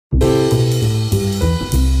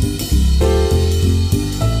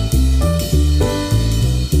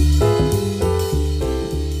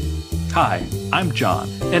I'm John.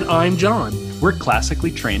 And I'm John, We're classically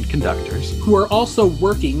trained conductors. who are also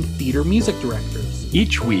working theater music directors,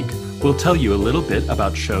 Each week, we'll tell you a little bit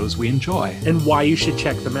about shows we enjoy, and why you should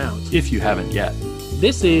check them out. if you haven't yet.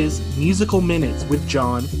 This is Musical Minutes with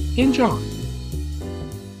John and John.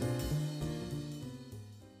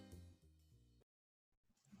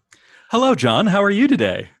 Hello, John. How are you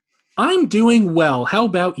today? I'm doing well. How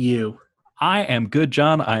about you? I am good,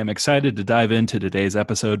 John. I am excited to dive into today's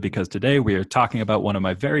episode because today we are talking about one of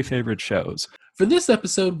my very favorite shows. For this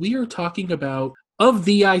episode, we are talking about Of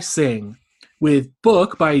Thee I Sing, with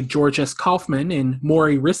book by George S. Kaufman and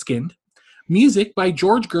Maury Riskind, music by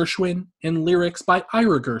George Gershwin, and lyrics by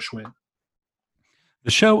Ira Gershwin. The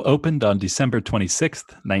show opened on December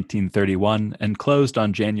 26th, 1931, and closed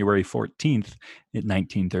on January 14th,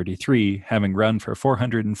 1933, having run for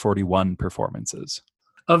 441 performances.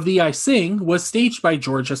 Of Thee I Sing was staged by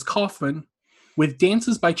George S. Kaufman, with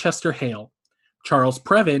dances by Chester Hale. Charles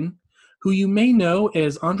Previn, who you may know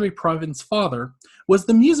as Andre Previn's father, was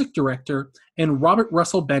the music director, and Robert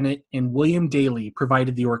Russell Bennett and William Daly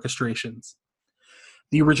provided the orchestrations.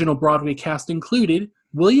 The original Broadway cast included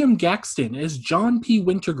William Gaxton as John P.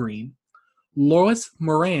 Wintergreen, Lois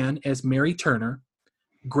Moran as Mary Turner,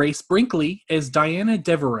 Grace Brinkley as Diana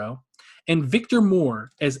Devereaux, and Victor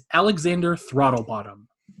Moore as Alexander Throttlebottom.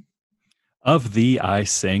 Of Thee I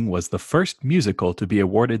Sing was the first musical to be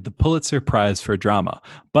awarded the Pulitzer Prize for Drama,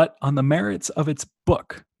 but on the merits of its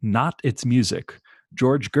book, not its music.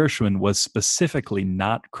 George Gershwin was specifically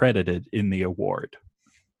not credited in the award.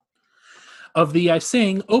 Of Thee I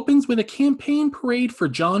Sing opens with a campaign parade for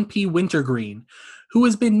John P. Wintergreen, who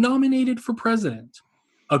has been nominated for president.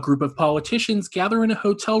 A group of politicians gather in a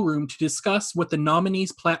hotel room to discuss what the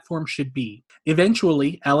nominee's platform should be.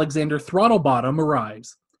 Eventually, Alexander Throttlebottom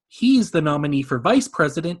arrives. He's the nominee for vice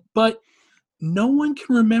president, but no one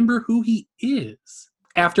can remember who he is.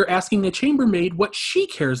 After asking a chambermaid what she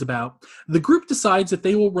cares about, the group decides that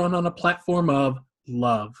they will run on a platform of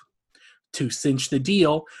love. To cinch the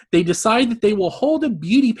deal, they decide that they will hold a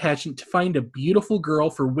beauty pageant to find a beautiful girl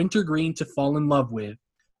for Wintergreen to fall in love with,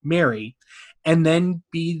 marry, and then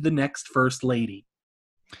be the next First Lady.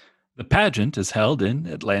 The pageant is held in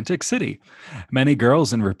Atlantic City. Many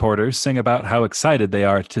girls and reporters sing about how excited they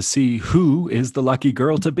are to see who is the lucky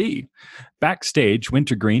girl to be. Backstage,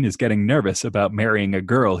 Wintergreen is getting nervous about marrying a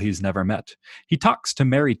girl he's never met. He talks to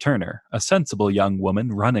Mary Turner, a sensible young woman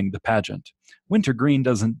running the pageant. Wintergreen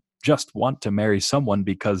doesn't just want to marry someone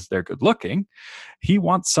because they're good looking. He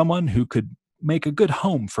wants someone who could make a good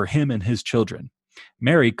home for him and his children.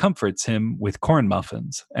 Mary comforts him with corn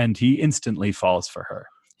muffins, and he instantly falls for her.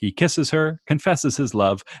 He kisses her, confesses his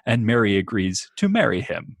love, and Mary agrees to marry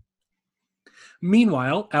him.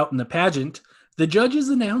 Meanwhile, out in the pageant, the judges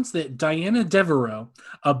announce that Diana Devereaux,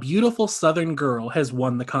 a beautiful Southern girl, has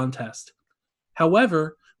won the contest.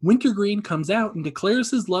 However, Wintergreen comes out and declares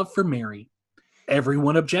his love for Mary.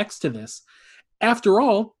 Everyone objects to this. After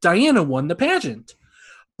all, Diana won the pageant.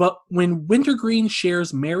 But when Wintergreen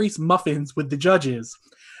shares Mary's muffins with the judges,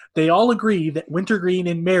 they all agree that Wintergreen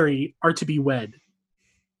and Mary are to be wed.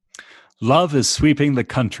 Love is sweeping the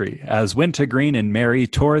country as Wintergreen and Mary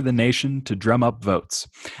tour the nation to drum up votes.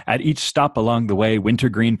 At each stop along the way,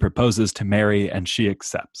 Wintergreen proposes to Mary and she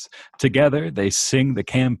accepts. Together, they sing the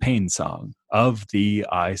campaign song, Of Thee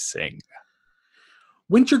I Sing.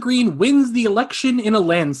 Wintergreen wins the election in a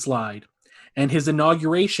landslide, and his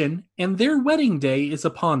inauguration and their wedding day is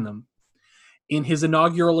upon them. In his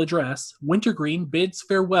inaugural address, Wintergreen bids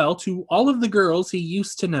farewell to all of the girls he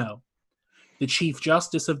used to know. The Chief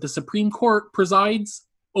Justice of the Supreme Court presides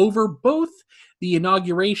over both the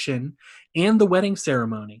inauguration and the wedding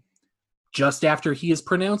ceremony. Just after he has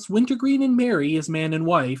pronounced Wintergreen and Mary as man and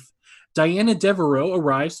wife, Diana Devereaux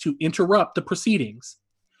arrives to interrupt the proceedings.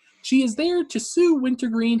 She is there to sue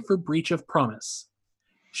Wintergreen for breach of promise.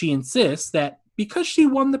 She insists that because she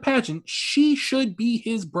won the pageant, she should be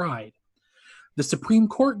his bride. The Supreme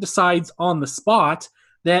Court decides on the spot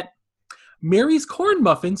that Mary's corn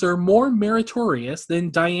muffins are more meritorious than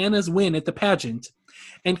Diana's win at the pageant,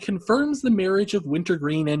 and confirms the marriage of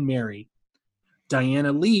Wintergreen and Mary.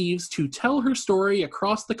 Diana leaves to tell her story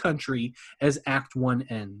across the country as Act 1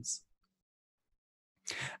 ends.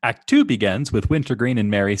 Act 2 begins with Wintergreen and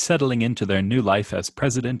Mary settling into their new life as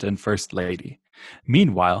President and First Lady.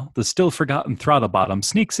 Meanwhile, the still-forgotten Throttlebottom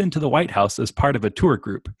sneaks into the White House as part of a tour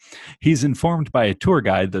group. He's informed by a tour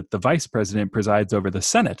guide that the Vice President presides over the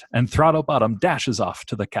Senate, and Throttlebottom dashes off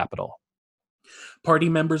to the Capitol. Party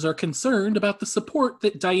members are concerned about the support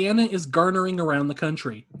that Diana is garnering around the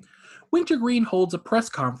country. Wintergreen holds a press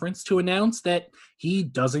conference to announce that he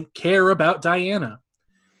doesn't care about Diana.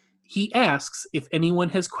 He asks if anyone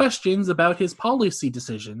has questions about his policy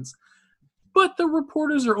decisions, but the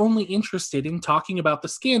reporters are only interested in talking about the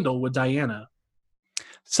scandal with Diana.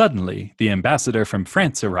 Suddenly, the ambassador from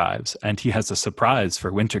France arrives, and he has a surprise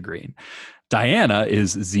for Wintergreen. Diana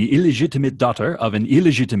is the illegitimate daughter of an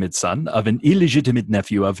illegitimate son of an illegitimate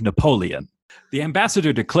nephew of Napoleon. The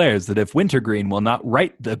ambassador declares that if Wintergreen will not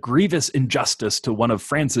right the grievous injustice to one of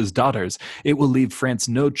France's daughters, it will leave France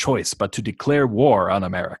no choice but to declare war on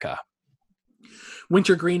America.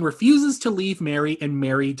 Wintergreen refuses to leave Mary and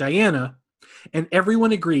marry Diana, and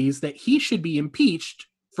everyone agrees that he should be impeached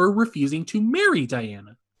for refusing to marry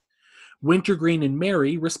Diana. Wintergreen and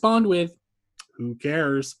Mary respond with, "Who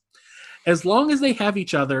cares? As long as they have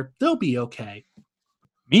each other, they'll be okay."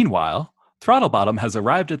 Meanwhile, Throttlebottom has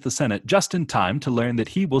arrived at the Senate just in time to learn that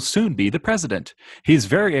he will soon be the president. He's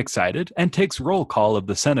very excited and takes roll call of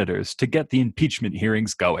the senators to get the impeachment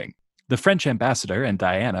hearings going. The French ambassador and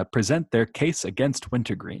Diana present their case against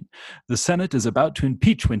Wintergreen. The Senate is about to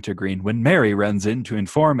impeach Wintergreen when Mary runs in to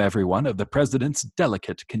inform everyone of the president's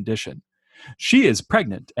delicate condition. She is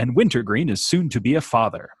pregnant, and Wintergreen is soon to be a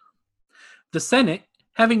father. The Senate,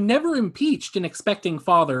 having never impeached an expecting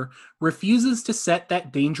father, refuses to set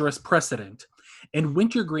that dangerous precedent, and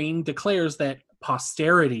Wintergreen declares that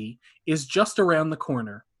posterity is just around the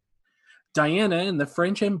corner. Diana and the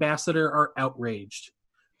French ambassador are outraged.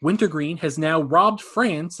 Wintergreen has now robbed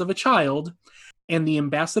France of a child, and the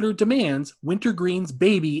ambassador demands Wintergreen's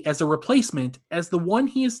baby as a replacement as the one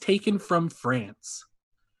he has taken from France.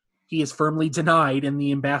 He is firmly denied, and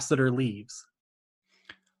the ambassador leaves.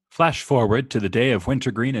 Flash forward to the day of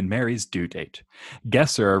Wintergreen and Mary's due date.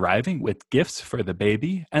 Guests are arriving with gifts for the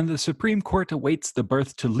baby, and the Supreme Court awaits the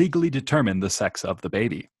birth to legally determine the sex of the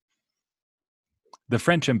baby. The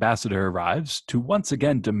French ambassador arrives to once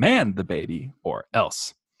again demand the baby, or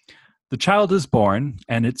else. The child is born,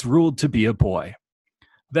 and it's ruled to be a boy.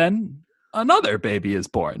 Then another baby is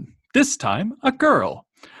born, this time a girl.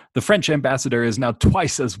 The French ambassador is now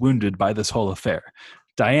twice as wounded by this whole affair.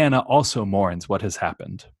 Diana also mourns what has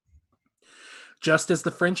happened. Just as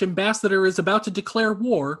the French ambassador is about to declare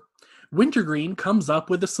war, Wintergreen comes up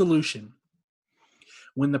with a solution.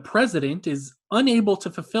 When the president is unable to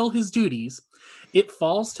fulfill his duties, it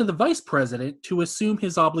falls to the vice president to assume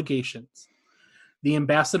his obligations. The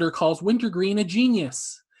ambassador calls Wintergreen a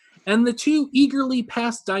genius, and the two eagerly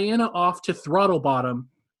pass Diana off to Throttlebottom,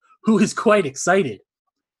 who is quite excited.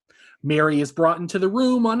 Mary is brought into the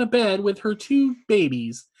room on a bed with her two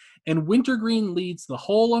babies, and Wintergreen leads the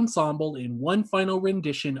whole ensemble in one final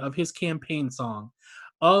rendition of his campaign song,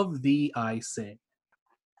 Of Thee I Sing.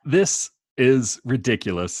 This is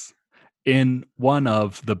ridiculous in one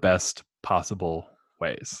of the best possible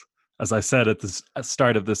ways. As I said at the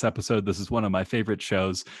start of this episode, this is one of my favorite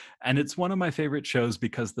shows, and it's one of my favorite shows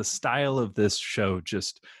because the style of this show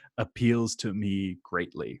just appeals to me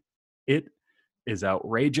greatly. It is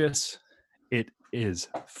outrageous, it is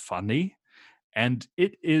funny, and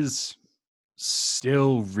it is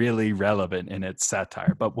still really relevant in its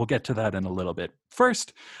satire, but we'll get to that in a little bit.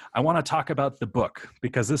 First, I want to talk about the book,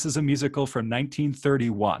 because this is a musical from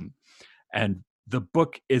 1931, and the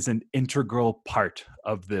book is an integral part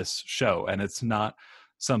of this show, and it's not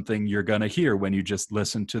something you're going to hear when you just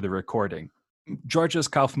listen to the recording. Georges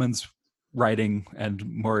Kaufman's writing and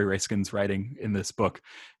Maury Raiskin's writing in this book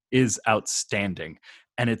is outstanding.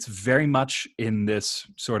 And it's very much in this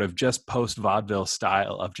sort of just post-vaudeville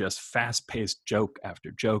style of just fast-paced joke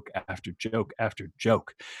after joke after joke after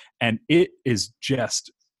joke. And it is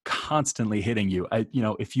just constantly hitting you.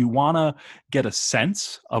 If you want to get a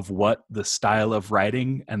sense of what the style of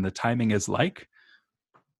writing and the timing is like,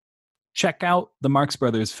 check out the Marx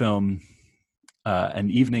Brothers film, An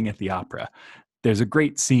Evening at the Opera. There's a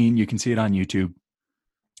great scene, you can see it on YouTube,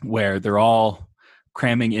 where they're all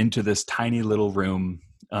cramming into this tiny little room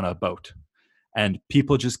on a boat. And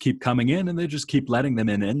people just keep coming in, and they just keep letting them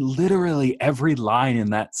in. And literally every line in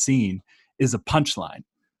that scene is a punchline.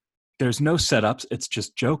 There's no setups. It's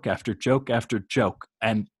just joke after joke after joke.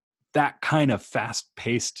 And that kind of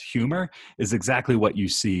fast-paced humor is exactly what you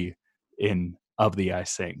see in Of Thee I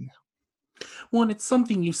Sing. Well, and it's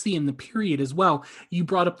something you see in the period as well. You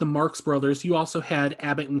brought up the Marx Brothers. You also had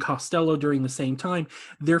Abbott and Costello during the same time.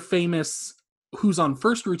 Their famous Who's on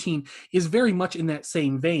First routine is very much in that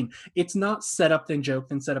same vein. It's not set up then joke,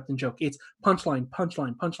 then set up then joke. It's punchline,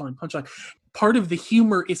 punchline, punchline, punchline. Part of the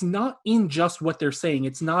humor is not in just what they're saying.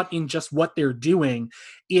 It's not in just what they're doing.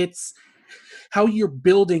 It's how you're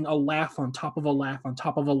building a laugh on top of a laugh on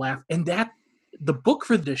top of a laugh. And that the book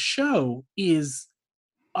for the show is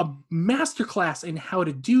a masterclass in how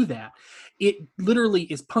to do that. It literally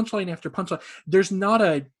is punchline after punchline. There's not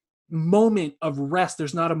a moment of rest.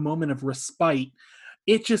 There's not a moment of respite.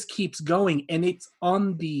 It just keeps going, and it's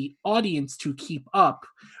on the audience to keep up,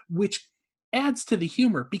 which adds to the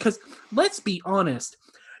humor. Because let's be honest,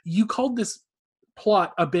 you called this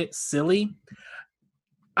plot a bit silly.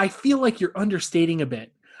 I feel like you're understating a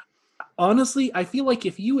bit. Honestly, I feel like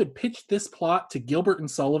if you had pitched this plot to Gilbert and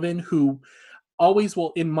Sullivan, who always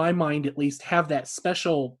will, in my mind at least, have that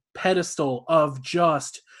special pedestal of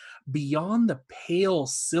just beyond the pale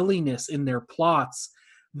silliness in their plots,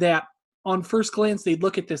 that on first glance they'd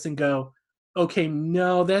look at this and go, okay,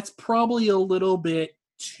 no, that's probably a little bit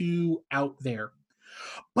too out there.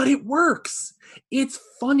 But it works. It's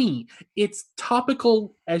funny. It's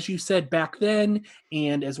topical, as you said back then,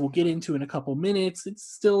 and as we'll get into in a couple minutes, it's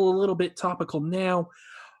still a little bit topical now.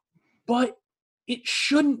 But it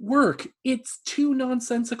shouldn't work. It's too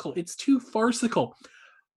nonsensical. It's too farcical.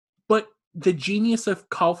 But the genius of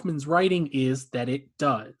Kaufman's writing is that it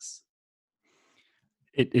does.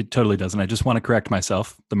 It totally doesn't. I just want to correct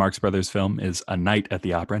myself. The Marx Brothers film is a night at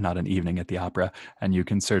the opera, not an evening at the opera. And you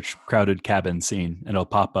can search crowded cabin scene and it'll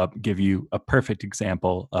pop up, give you a perfect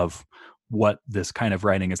example of what this kind of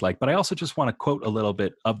writing is like. But I also just want to quote a little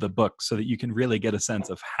bit of the book so that you can really get a sense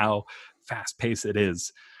of how fast paced it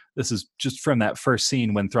is. This is just from that first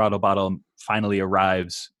scene when Throttlebottom finally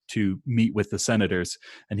arrives to meet with the senators.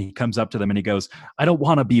 And he comes up to them and he goes, "I don't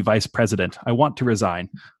want to be vice president. I want to resign."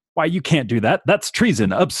 "Why, you can't do that. That's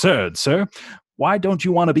treason. Absurd, sir. Why don't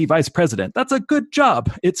you want to be vice president? That's a good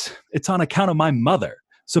job. It's on account of my mother.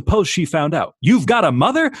 Suppose she found out." "You've got a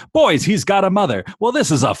mother? Boys, he's got a mother. Well,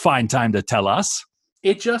 this is a fine time to tell us."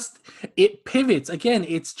 It pivots. Again,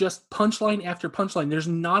 it's just punchline after punchline. There's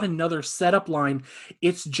not another setup line.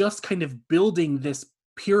 It's just kind of building this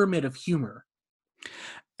pyramid of humor.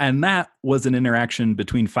 And that was an interaction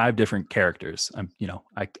between 5 different characters.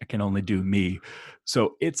 I can only do me.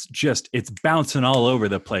 So it's bouncing all over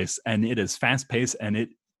the place, and it is fast paced, and it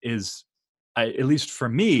is, at least for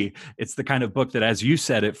me, it's the kind of book that, as you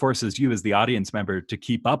said, it forces you as the audience member to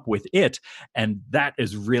keep up with it. And that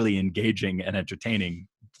is really engaging and entertaining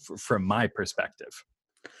from my perspective.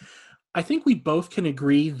 I think we both can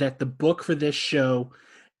agree that the book for this show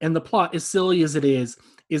and the plot, as silly as it is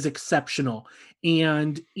exceptional.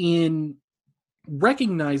 And in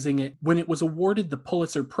recognizing it, when it was awarded the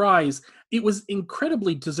Pulitzer Prize, it was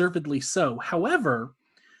incredibly deservedly so. However,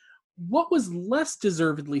 what was less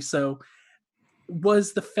deservedly so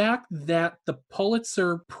was the fact that the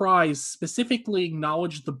Pulitzer Prize specifically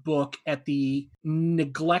acknowledged the book at the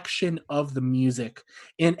neglection of the music.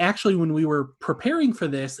 And actually, when we were preparing for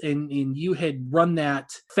this and you had run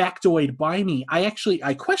that factoid by me, I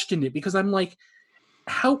questioned it, because I'm like,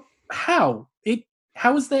 how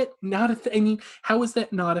is that not a thing? I mean, how is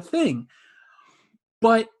that not a thing?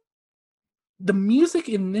 But the music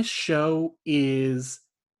in this show is,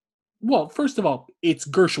 well, first of all, it's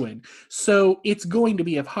Gershwin, so it's going to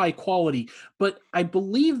be of high quality. But I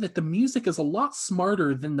believe that the music is a lot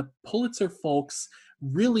smarter than the Pulitzer folks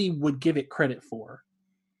really would give it credit for.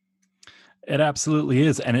 It absolutely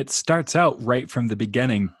is. And it starts out right from the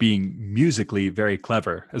beginning being musically very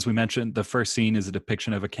clever. As we mentioned, the first scene is a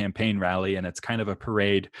depiction of a campaign rally, and it's kind of a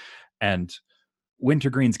parade. And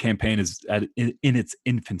Wintergreen's campaign is in its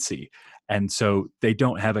infancy. And so they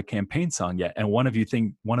don't have a campaign song yet. And one of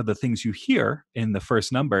the things you hear in the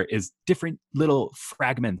first number is different little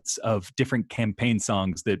fragments of different campaign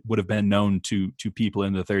songs that would have been known to people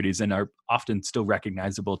in the 30s and are often still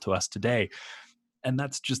recognizable to us today. And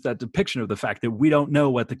that's just that depiction of the fact that we don't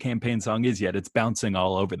know what the campaign song is yet. It's bouncing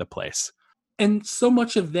all over the place. And so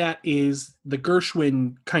much of that is the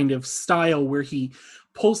Gershwin kind of style, where he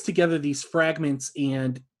pulls together these fragments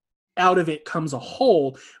and out of it comes a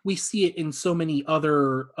whole. We see it in so many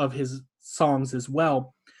other of his songs as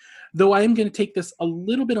well. Though I am going to take this a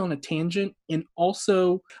little bit on a tangent, and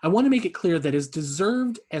also I want to make it clear that as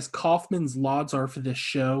deserved as Kaufman's lauds are for this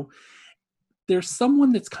show, there's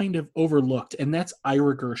someone that's kind of overlooked, and that's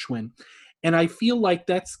Ira Gershwin. And I feel like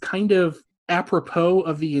that's kind of apropos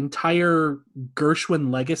of the entire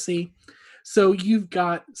Gershwin legacy. So you've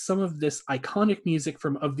got some of this iconic music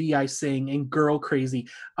from Of Thee I Sing and Girl Crazy.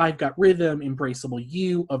 I've Got Rhythm, Embraceable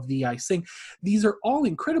You, Of Thee I Sing. These are all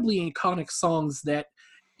incredibly iconic songs that,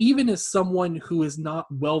 even as someone who is not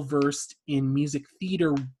well-versed in music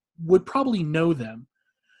theater, would probably know them.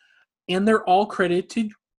 And they're all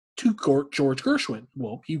credited to George Gershwin.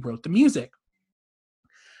 Well, he wrote the music.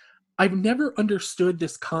 I've never understood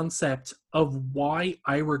this concept of why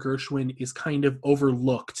Ira Gershwin is kind of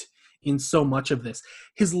overlooked in so much of this.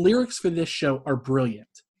 His lyrics for this show are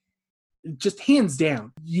brilliant. just hands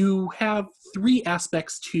down. You have three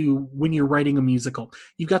aspects to when you're writing a musical.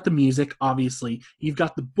 You've got the music, obviously. You've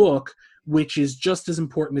got the book, which is just as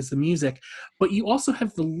important as the music. But you also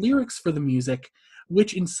have the lyrics for the music,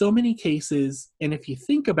 which in so many cases, and if you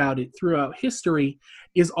think about it throughout history,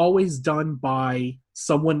 is always done by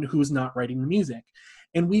someone who's not writing the music.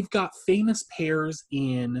 And we've got famous pairs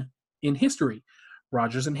in history.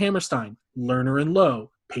 Rodgers and Hammerstein, Lerner and Loewe,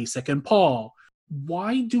 Pasek and Paul.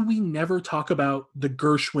 Why do we never talk about the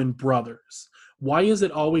Gershwin brothers? Why is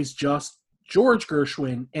it always just George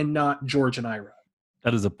Gershwin and not George and Ira?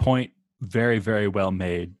 That is a point very, very well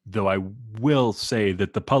made, though I will say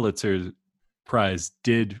that the Pulitzer Prize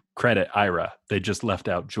did credit Ira. They just left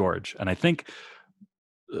out George. And I think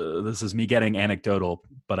this is me getting anecdotal,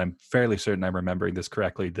 but I'm fairly certain I'm remembering this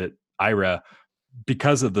correctly, that Ira,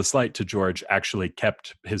 because of the slight to George, actually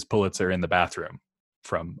kept his Pulitzer in the bathroom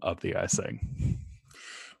from Of Thee I Sing.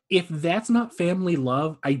 If that's not family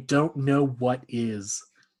love, I don't know what is.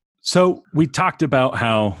 So we talked about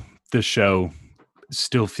how the show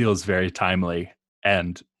still feels very timely,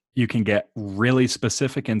 and you can get really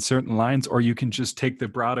specific in certain lines, or you can just take the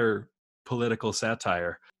broader political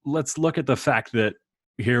satire. Let's look at the fact that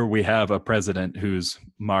here we have a president who's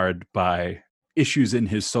marred by issues in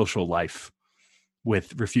his social life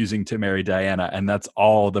with refusing to marry Diana, and that's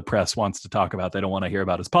all the press wants to talk about. They don't want to hear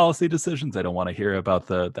about his policy decisions. They don't want to hear about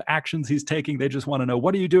the actions he's taking. They just want to know,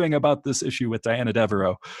 what are you doing about this issue with Diana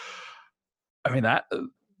Devereaux? I mean,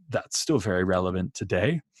 that's still very relevant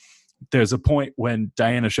today. There's a point when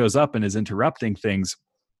Diana shows up and is interrupting things.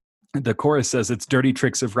 The chorus says it's dirty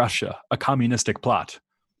tricks of Russia, a communistic plot.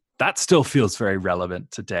 That still feels very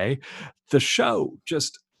relevant today. The show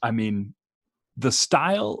just, I mean, the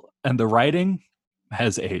style and the writing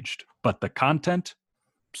has aged, but the content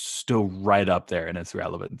still right up there in its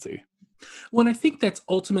relevancy. Well, and I think that's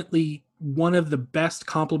ultimately one of the best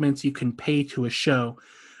compliments you can pay to a show.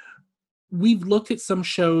 We've looked at some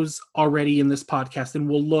shows already in this podcast, and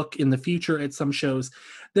we'll look in the future at some shows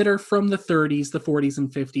that are from the 30s, the 40s, and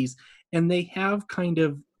 50s, and they have kind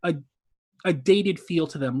of a dated feel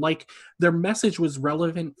to them. Like their message was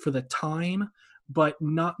relevant for the time, but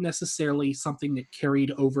not necessarily something that carried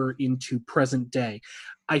over into present day.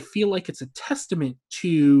 I feel like it's a testament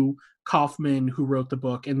to Kaufman, who wrote the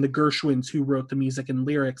book, and the Gershwins, who wrote the music and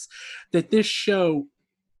lyrics, that this show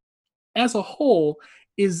as a whole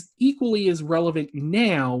is equally as relevant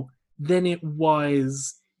now than it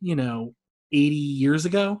was, 80 years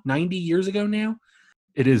ago, 90 years ago now.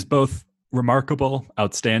 It is both remarkable,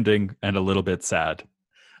 outstanding, and a little bit sad.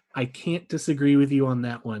 I can't disagree with you on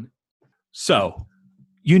that one. So,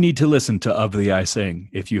 you need to listen to Of Thee I Sing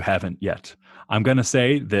if you haven't yet. I'm going to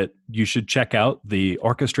say that you should check out the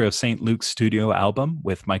Orchestra of St. Luke's studio album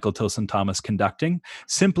with Michael Tilson Thomas conducting,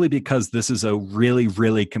 simply because this is a really,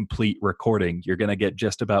 really complete recording. You're going to get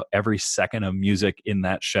just about every second of music in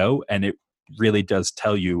that show, and it really does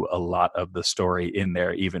tell you a lot of the story in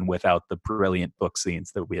there, even without the brilliant book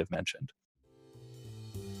scenes that we have mentioned.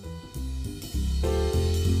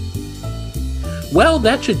 Well,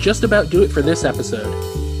 that should just about do it for this episode.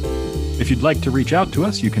 If you'd like to reach out to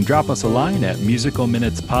us, you can drop us a line at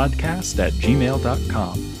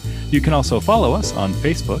musicalminutespodcast@gmail.com. You can also follow us on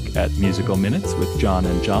Facebook at Musical Minutes with John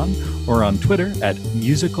and John, or on Twitter at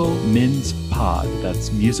musicalminspod.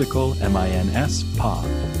 That's musical, M-I-N-S, pod.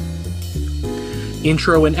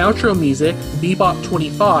 Intro and outro music, Bebop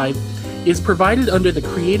 25, is provided under the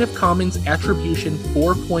Creative Commons Attribution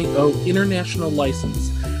 4.0 International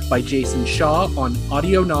License by Jason Shaw on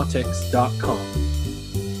Audionautics.com.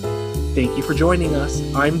 Thank you for joining us.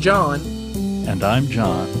 I'm John. And I'm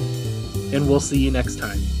John. And we'll see you next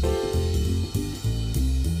time.